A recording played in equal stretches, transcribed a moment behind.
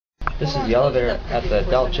This is the elevator at the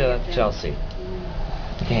Delta Chelsea.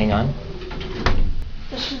 Okay, hang on.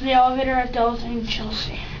 This is the elevator at Delta in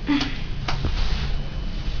Chelsea.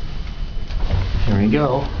 Here we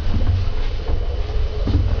go.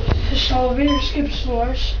 This elevator skips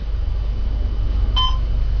floors.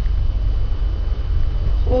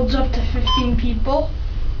 Holds up to 15 people.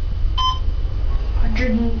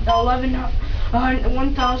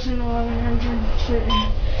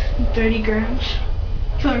 1,130 kilograms.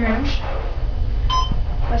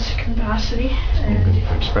 That's the capacity. And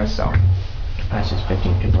for express zone. Capacity is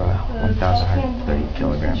 15 people, 1,130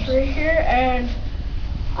 kilograms. Right here, and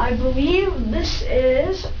I believe this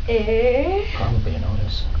is Probably an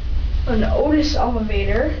Otis. an Otis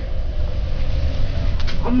elevator.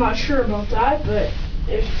 I'm not sure about that, but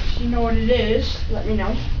if you know what it is, let me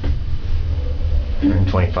know.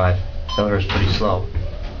 125. This elevator is pretty slow.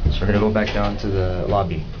 So we're going to go back down to the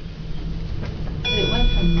lobby.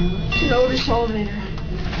 It's an Otis elevator.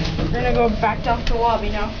 We're gonna go back down to the lobby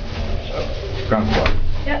now. Ground floor.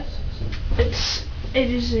 Yep. It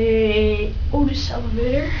is a Otis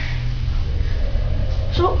elevator.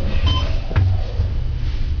 So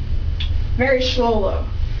very slow though.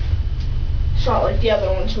 It's not like the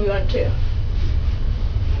other ones we went to.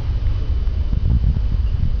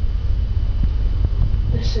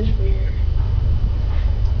 This is weird.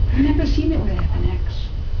 I've never seen it with an X.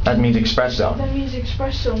 That means express zone. That means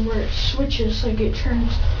express zone where it switches, like it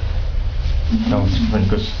turns. No, it's when it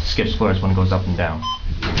goes, skips floors when it goes up and down.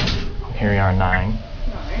 Here we are, 9. 9.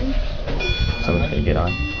 Someone's gonna get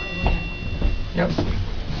on. Yep.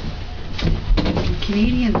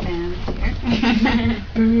 Canadian fan here.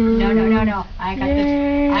 No. I got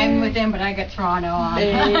this. I'm with them, but I got Toronto on.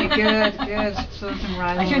 Hey, good. So some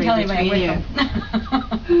rivalry I shouldn't tell anybody between I'm you. with them.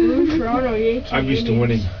 Ooh, Toronto, yeah. I'm used to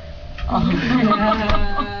winning.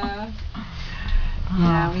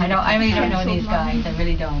 I really don't know these guys. I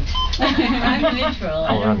really don't. I'm neutral.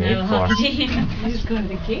 Oh, we're on the 8th floor. He's going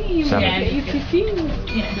to the game. 7. Yeah. You confused.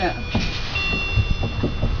 Yeah.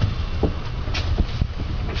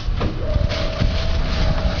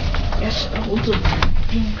 Yes, it holds up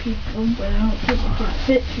 15 people, but I don't think it can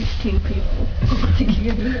fit 15 people.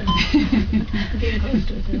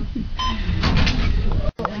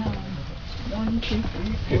 One, two,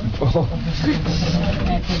 three, four.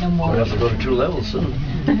 No more. We'll have to go to 2 levels soon.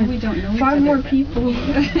 We don't know. 5 more people. What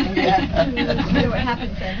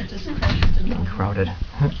happened then? It just Crowded.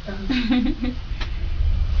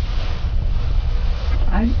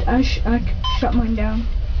 I shut mine down.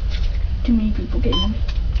 Too many people getting in.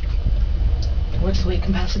 What's the weight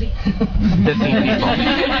capacity? 15 people.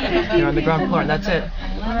 You're on the ground floor and that's it.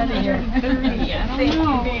 I don't know.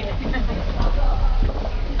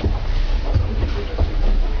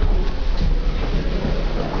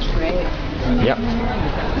 Yep.